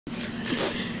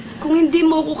Kung hindi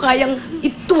mo ko kayang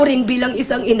ituring bilang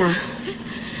isang ina,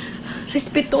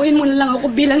 respetuhin mo na lang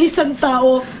ako bilang isang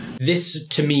tao. This,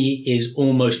 to me, is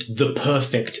almost the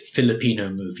perfect Filipino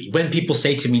movie. When people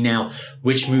say to me now,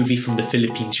 which movie from the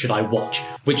Philippines should I watch?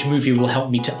 Which movie will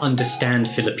help me to understand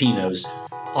Filipinos?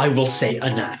 I will say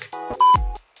Anak.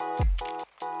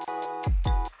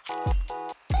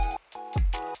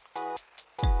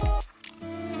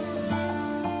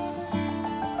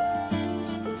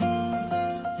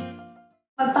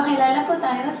 Magpakilala po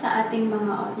tayo sa ating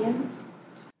mga audience.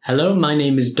 Hello, my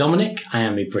name is Dominic. I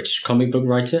am a British comic book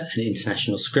writer and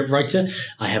international scriptwriter.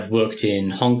 I have worked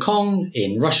in Hong Kong,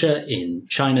 in Russia, in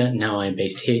China. Now I am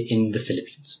based here in the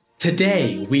Philippines.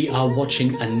 Today, we are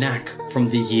watching Anak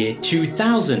from the year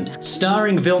 2000.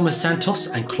 Starring Vilma Santos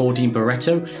and Claudine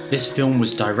Barretto, this film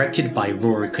was directed by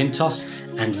Rory Quintos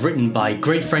and written by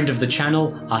great friend of the channel,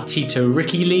 our Tito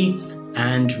Ricky Lee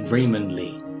and Raymond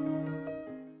Lee.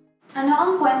 Ano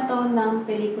ang kwento ng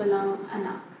pelikulang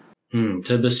Anak?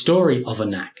 So the story of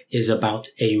Anak is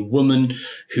about a woman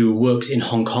who works in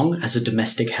Hong Kong as a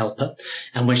domestic helper,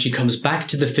 and when she comes back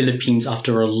to the Philippines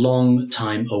after a long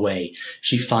time away,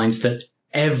 she finds that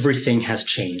everything has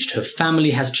changed. Her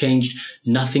family has changed.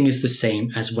 Nothing is the same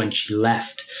as when she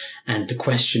left. And the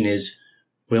question is,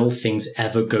 will things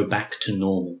ever go back to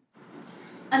normal?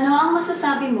 Ano ang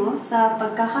masasabi mo sa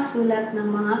pagkakasulat ng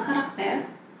mga karakter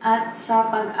at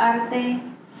sa pag-arte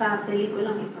sa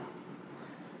pelikulang ito?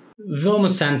 Vilma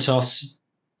Santos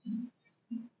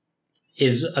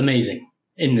is amazing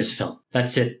in this film.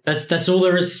 That's it. That's all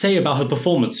there is to say about her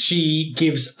performance. She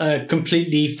gives a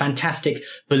completely fantastic,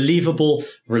 believable,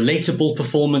 relatable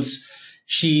performance.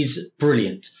 She's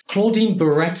brilliant. Claudine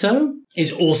Barretto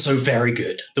is also very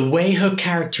good. The way her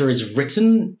character is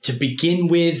written, to begin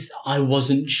with, I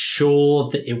wasn't sure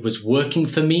that it was working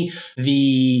for me.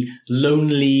 The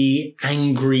lonely,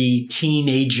 angry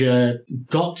teenager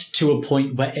got to a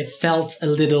point where it felt a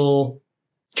little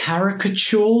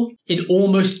caricature. It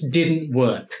almost didn't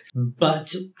work.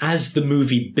 But as the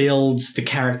movie builds, the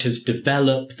characters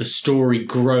develop, the story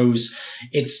grows,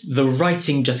 the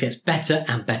writing just gets better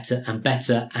and better and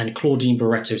better, and Claudine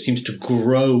Barretto seems to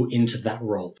grow into that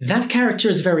role. That character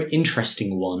is a very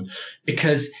interesting one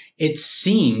because it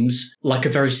seems like a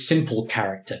very simple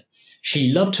character.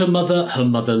 She loved her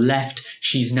mother left,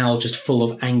 she's now just full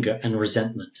of anger and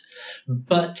resentment.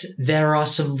 But there are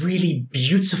some really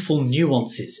beautiful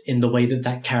nuances in the way that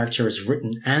that character is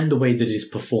written and the way that it is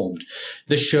performed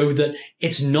that show that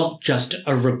it's not just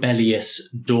a rebellious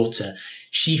daughter.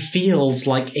 She feels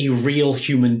like a real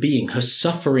human being. Her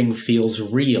suffering feels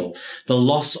real. The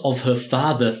loss of her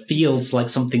father feels like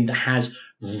something that has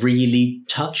really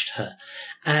touched her.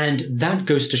 And that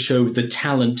goes to show the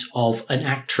talent of an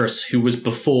actress who was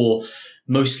before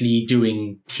mostly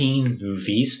doing teen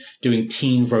movies, doing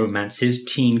teen romances,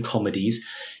 teen comedies,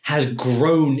 has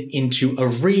grown into a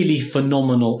really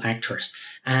phenomenal actress.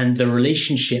 And the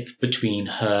relationship between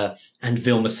her and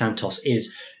Vilma Santos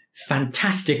is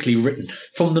fantastically written.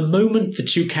 From the moment the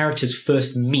two characters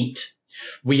first meet,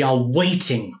 we are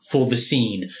waiting for the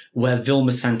scene where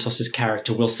Vilma Santos's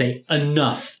character will say,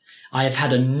 "Enough. I have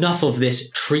had enough of this.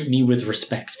 Treat me with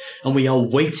respect." And we are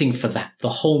waiting for that the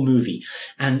whole movie.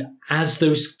 And as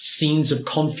those scenes of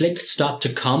conflict start to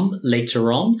come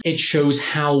later on, it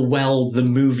shows how well the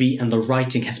movie and the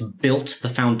writing has built the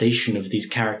foundation of these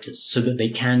characters so that they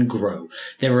can grow.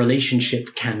 Their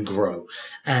relationship can grow.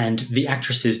 And the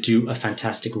actresses do a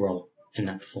fantastic role in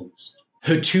that performance.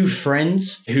 Her two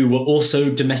friends, who were also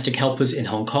domestic helpers in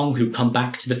Hong Kong, who come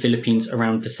back to the Philippines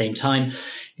around the same time,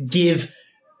 give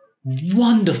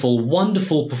wonderful,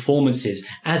 wonderful performances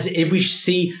as we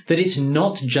see that it's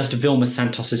not just Vilma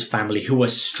Santos's family who are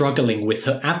struggling with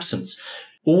her absence.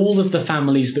 All of the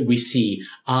families that we see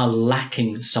are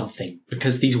lacking something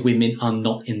because these women are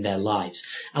not in their lives.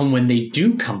 And when they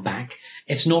do come back,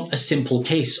 it's not a simple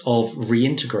case of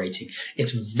reintegrating.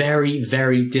 It's very,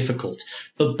 very difficult.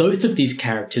 But both of these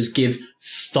characters give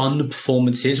fun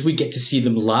performances. We get to see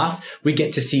them laugh. We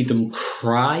get to see them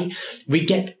cry. We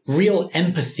get real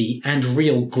empathy and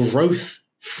real growth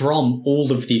from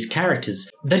all of these characters.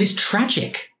 That is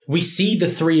tragic. We see the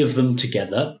three of them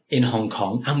together in Hong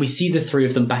Kong, and we see the three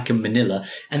of them back in Manila,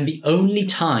 and the only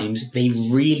times they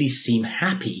really seem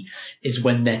happy is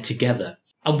when they're together.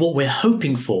 And what we're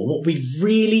hoping for, what we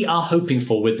really are hoping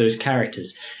for with those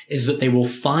characters, is that they will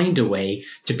find a way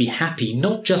to be happy,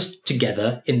 not just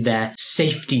together in their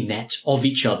safety net of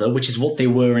each other, which is what they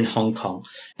were in Hong Kong,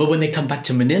 but when they come back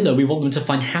to Manila, we want them to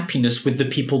find happiness with the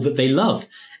people that they love.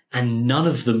 And none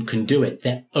of them can do it.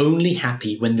 They're only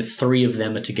happy when the three of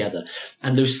them are together.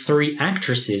 And those three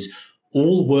actresses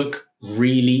all work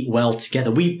really well together.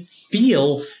 We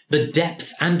feel the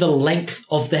depth and the length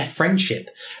of their friendship,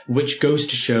 which goes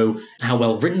to show how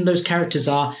well written those characters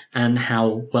are and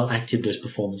how well acted those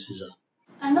performances are.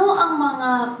 Ano ang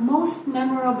mga most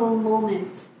memorable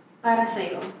moments para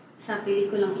sa'yo sa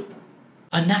pelikulang ito?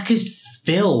 Anak is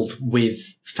filled with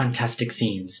fantastic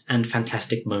scenes and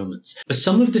fantastic moments. But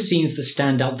some of the scenes that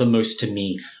stand out the most to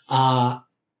me are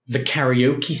the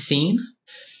karaoke scene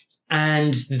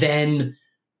and then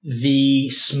the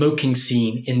smoking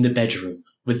scene in the bedroom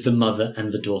with the mother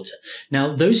and the daughter.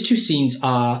 Now, those two scenes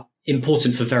are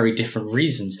important for very different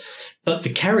reasons, but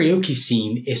the karaoke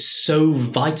scene is so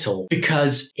vital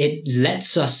because it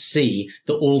lets us see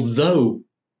that although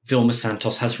Vilma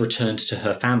Santos has returned to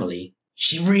her family,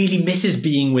 she really misses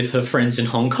being with her friends in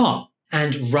Hong Kong.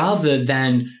 And rather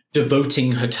than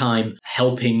devoting her time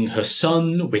helping her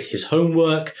son with his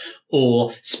homework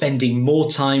or spending more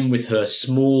time with her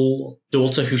small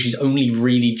daughter who she's only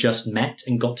really just met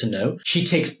and got to know, she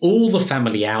takes all the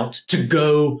family out to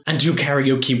go and do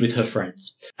karaoke with her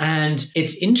friends. And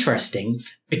it's interesting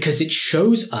because it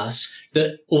shows us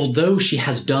that although she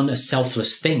has done a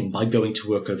selfless thing by going to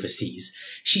work overseas,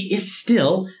 she is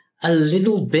still a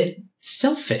little bit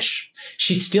selfish.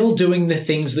 She's still doing the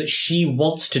things that she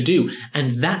wants to do.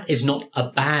 And that is not a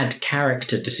bad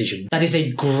character decision. That is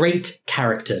a great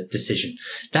character decision.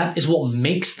 That is what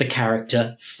makes the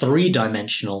character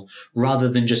three-dimensional rather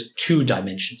than just two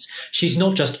dimensions. She's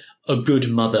not just a good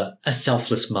mother, a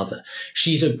selfless mother.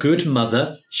 She's a good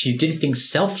mother. She did things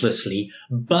selflessly,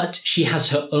 but she has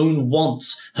her own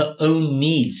wants, her own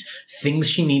needs, things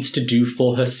she needs to do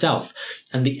for herself.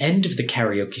 And the end of the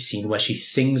karaoke scene where she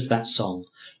sings that song,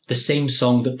 the same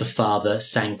song that the father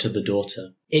sang to the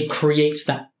daughter, it creates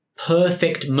that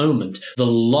perfect moment. The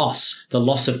loss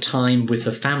of time with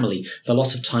her family, the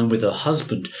loss of time with her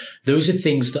husband. Those are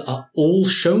things that are all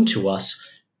shown to us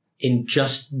in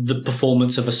just the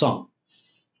performance of a song.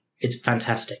 It's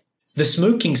fantastic. The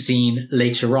smoking scene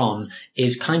later on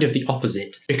is kind of the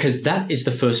opposite because that is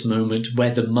the first moment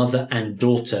where the mother and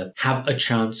daughter have a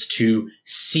chance to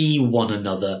see one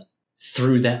another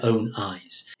through their own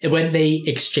eyes. When they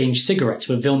exchange cigarettes,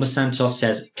 when Vilma Santos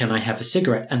says, "Can I have a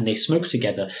cigarette?" and they smoke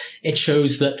together, it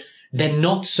shows that they're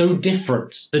not so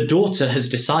different. The daughter has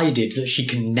decided that she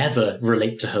can never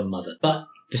relate to her mother, but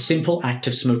the simple act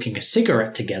of smoking a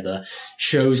cigarette together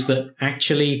shows that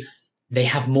actually they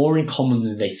have more in common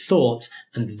than they thought,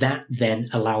 and that then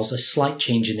allows a slight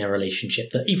change in their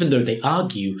relationship, that even though they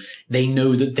argue, they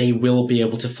know that they will be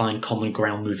able to find common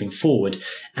ground moving forward.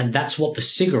 And that's what the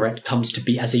cigarette comes to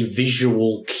be as a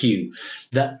visual cue,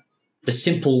 that the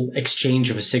simple exchange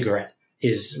of a cigarette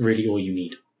is really all you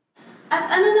need.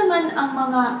 At ano naman ang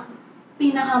mga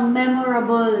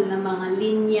pinaka-memorable na mga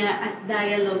linya at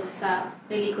dialogue sa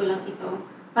pelikulang ito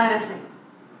para sa'yo?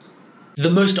 The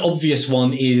most obvious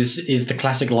one is the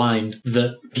classic line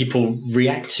that people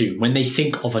react to when they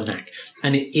think of Anak,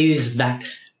 and it is that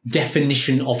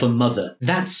definition of a mother.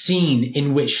 That scene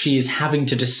in which she is having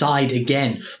to decide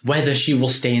again whether she will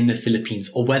stay in the Philippines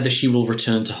or whether she will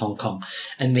return to Hong Kong.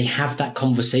 And they have that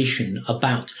conversation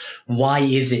about why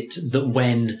is it that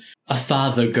when a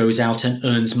father goes out and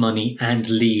earns money and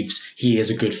leaves, he is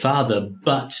a good father,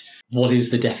 but what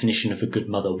is the definition of a good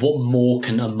mother? What more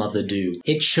can a mother do?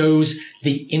 It shows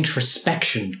the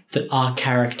introspection that our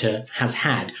character has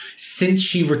had since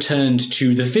she returned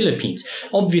to the Philippines.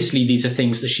 Obviously, these are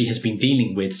things that she has been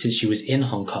dealing with since she was in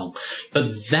Hong Kong.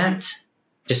 But that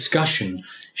discussion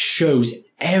shows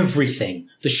everything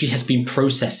that she has been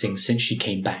processing since she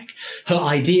came back. Her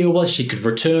idea was she could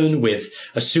return with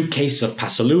a suitcase of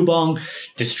pasalubong,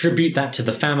 distribute that to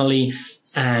the family,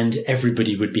 and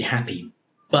everybody would be happy.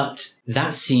 But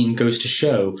that scene goes to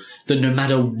show that no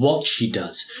matter what she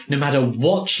does, no matter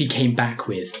what she came back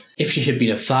with, if she had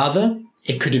been a father,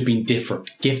 it could have been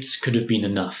different. Gifts could have been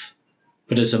enough.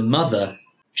 But as a mother,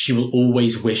 she will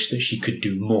always wish that she could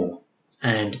do more.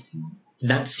 And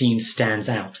that scene stands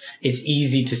out. It's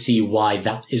easy to see why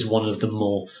that is one of the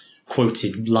more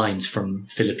quoted lines from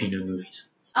Filipino movies.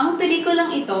 Ang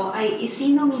pelikulang ito ay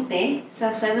isinomite sa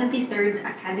 73rd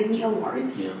Academy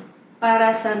Awards. Yeah.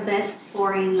 Para sa Best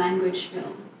Foreign Language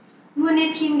Film.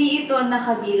 Ngunit hindi ito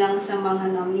nakabilang sa mga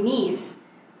nominees.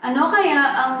 Ano kaya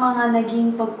ang mga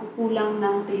naging pagkukulang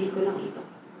ng pelikulang ito?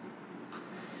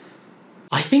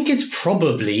 I think it's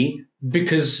probably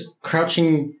because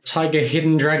Crouching Tiger,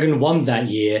 Hidden Dragon won that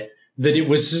year, that it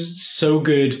was so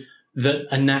good that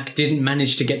Anak didn't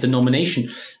manage to get the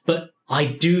nomination. But I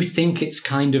do think it's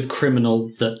kind of criminal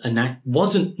that Anak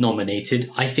wasn't nominated.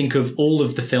 I think of all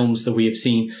of the films that we have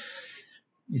seen,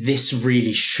 this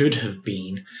really should have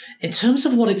been, in terms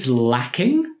of what it's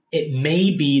lacking, it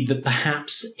may be that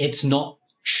perhaps it's not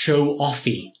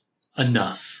show-offy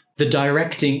enough. The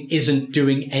directing isn't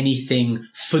doing anything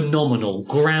phenomenal,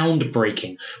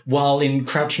 groundbreaking, while in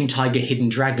Crouching Tiger, Hidden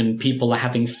Dragon, people are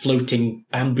having floating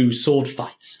bamboo sword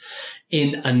fights.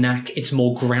 In Anak, it's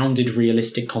more grounded,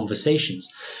 realistic conversations.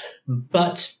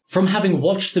 But from having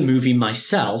watched the movie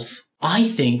myself, I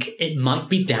think it might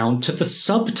be down to the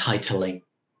subtitling.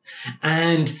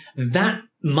 And that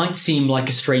might seem like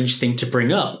a strange thing to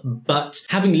bring up, but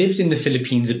having lived in the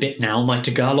Philippines a bit now, my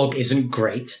Tagalog isn't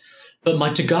great, but my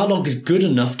Tagalog is good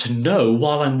enough to know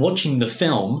while I'm watching the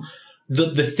film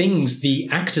that the things the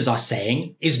actors are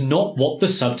saying is not what the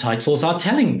subtitles are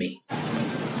telling me.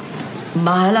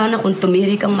 Bahala na kung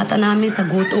tumirik ang mata namin sa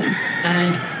gutom.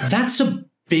 And that's a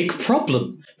big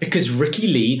problem, because Ricky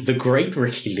Lee, the great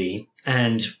Ricky Lee,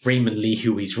 and Raymond Lee,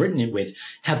 who he's written it with,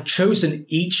 have chosen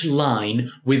each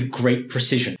line with great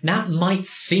precision. That might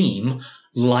seem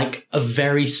like a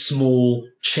very small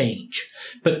change,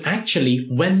 but actually,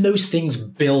 when those things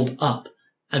build up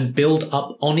and build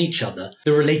up on each other,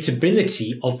 the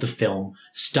relatability of the film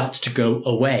starts to go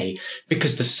away,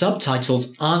 because the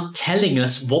subtitles aren't telling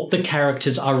us what the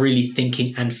characters are really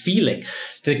thinking and feeling.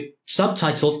 The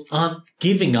subtitles aren't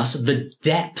giving us the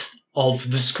depth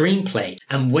of the screenplay.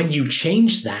 And when you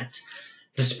change that,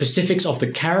 the specifics of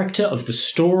the character, of the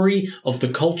story, of the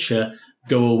culture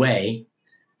go away,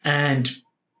 and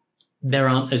there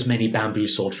aren't as many bamboo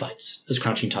sword fights as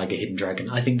Crouching Tiger, Hidden Dragon.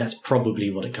 I think that's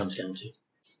probably what it comes down to.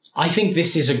 I think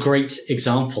this is a great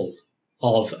example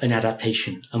of an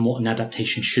adaptation and what an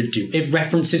adaptation should do. It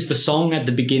references the song at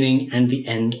the beginning and the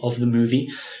end of the movie,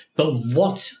 but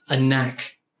what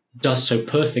Anak does so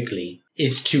perfectly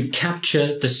is to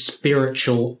capture the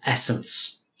spiritual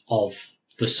essence of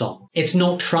the song. It's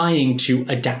not trying to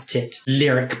adapt it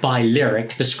lyric by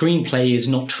lyric. The screenplay is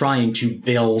not trying to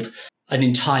build an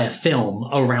entire film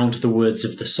around the words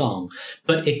of the song,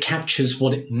 but it captures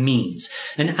what it means.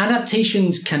 And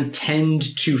adaptations can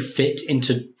tend to fit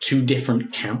into two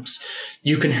different camps.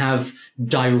 You can have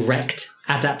direct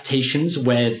adaptations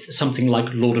with something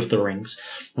like Lord of the Rings,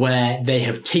 where they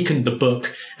have taken the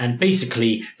book and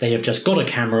basically they have just got a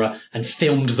camera and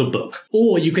filmed the book.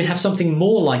 Or you can have something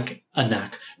more like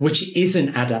Anak, which is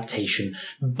an adaptation,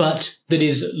 but that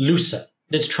is looser,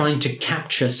 that's trying to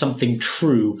capture something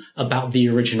true about the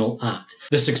original art.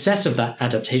 The success of that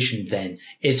adaptation, then,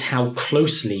 is how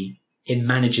closely it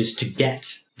manages to get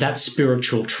that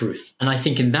spiritual truth. And I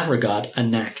think in that regard,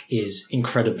 Anak is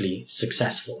incredibly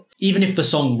successful. Even if the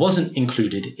song wasn't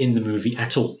included in the movie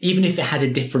at all, even if it had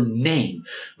a different name,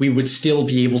 we would still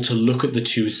be able to look at the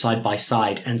two side by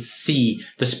side and see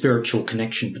the spiritual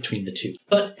connection between the two.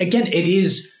 But again, it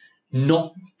is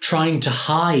not trying to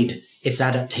hide its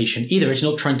adaptation either. It's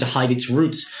not trying to hide its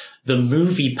roots. The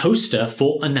movie poster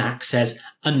for Anak says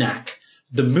Anak,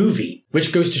 the movie,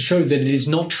 which goes to show that it is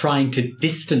not trying to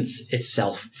distance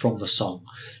itself from the song,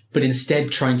 but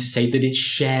instead trying to say that it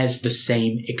shares the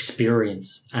same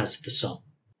experience as the song.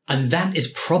 And that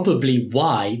is probably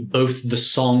why both the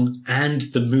song and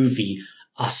the movie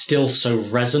are still so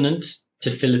resonant to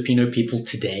Filipino people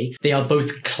today. They are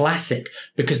both classic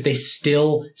because they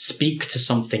still speak to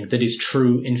something that is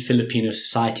true in Filipino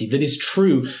society, that is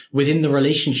true within the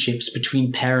relationships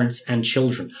between parents and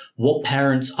children, what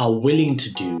parents are willing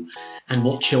to do and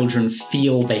what children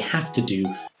feel they have to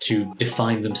do to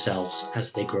define themselves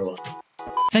as they grow up.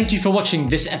 Thank you for watching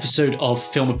this episode of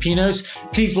Filmipinos.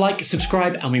 Please like,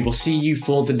 subscribe, and we will see you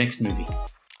for the next movie.